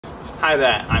Hi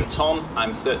there, I'm Tom,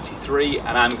 I'm 33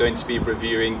 and I'm going to be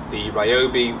reviewing the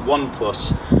Ryobi ONE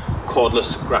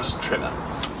Cordless Grass Trimmer.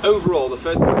 Overall, the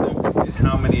first thing I noticed is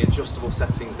how many adjustable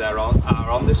settings there are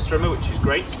on this trimmer, which is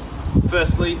great.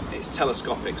 Firstly, it's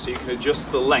telescopic, so you can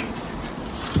adjust the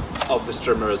length of the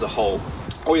trimmer as a whole.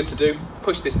 All you have to do,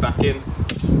 push this back in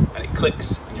and it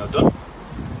clicks and you're done.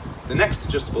 The next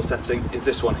adjustable setting is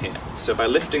this one here. So by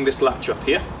lifting this latch up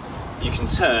here, you can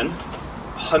turn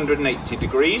 180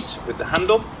 degrees with the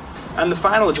handle, and the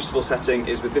final adjustable setting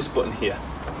is with this button here.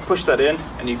 Push that in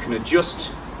and you can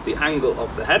adjust the angle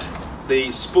of the head.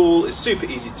 The spool is super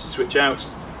easy to switch out.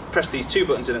 Press these two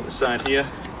buttons in at the side here,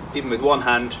 even with one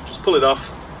hand, just pull it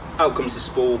off, out comes the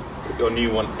spool, put your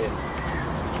new one in.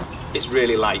 It's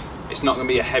really light. It's not going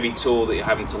to be a heavy tool that you're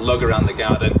having to lug around the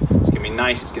garden. It's going to be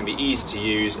nice, it's going to be easy to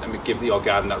use and give your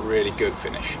garden that really good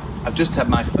finish. I've just had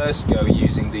my first go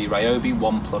using the Ryobi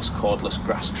ONE Cordless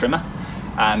Grass Trimmer,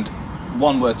 and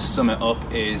one word to sum it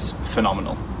up is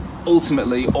phenomenal.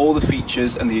 Ultimately, all the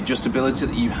features and the adjustability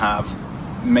that you have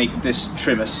make this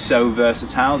trimmer so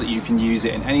versatile that you can use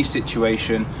it in any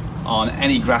situation, on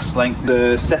any grass length.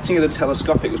 The setting of the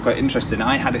telescopic was quite interesting.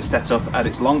 I had it set up at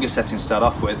its longest setting to start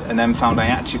off with, and then found I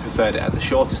actually preferred it at the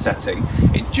shorter setting.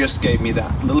 It just gave me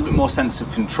that little bit more sense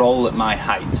of control at my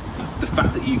height. The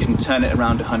fact that you can turn it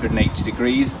around 180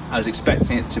 degrees, I was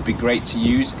expecting it to be great to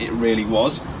use, it really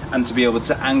was, and to be able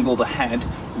to angle the head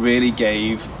really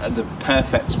gave the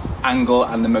perfect angle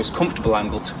and the most comfortable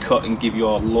angle to cut and give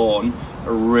your lawn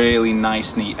a really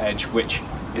nice neat edge, which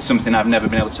is something I've never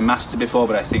been able to master before,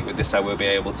 but I think with this I will be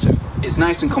able to. It's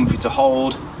nice and comfy to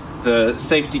hold. The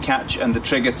safety catch and the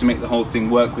trigger to make the whole thing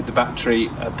work with the battery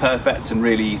are perfect and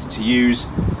really easy to use.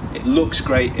 It looks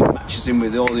great, it matches in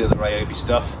with all the other Ryobi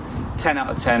stuff. 10 out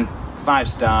of 10, 5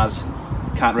 stars,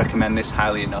 can't recommend this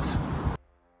highly enough.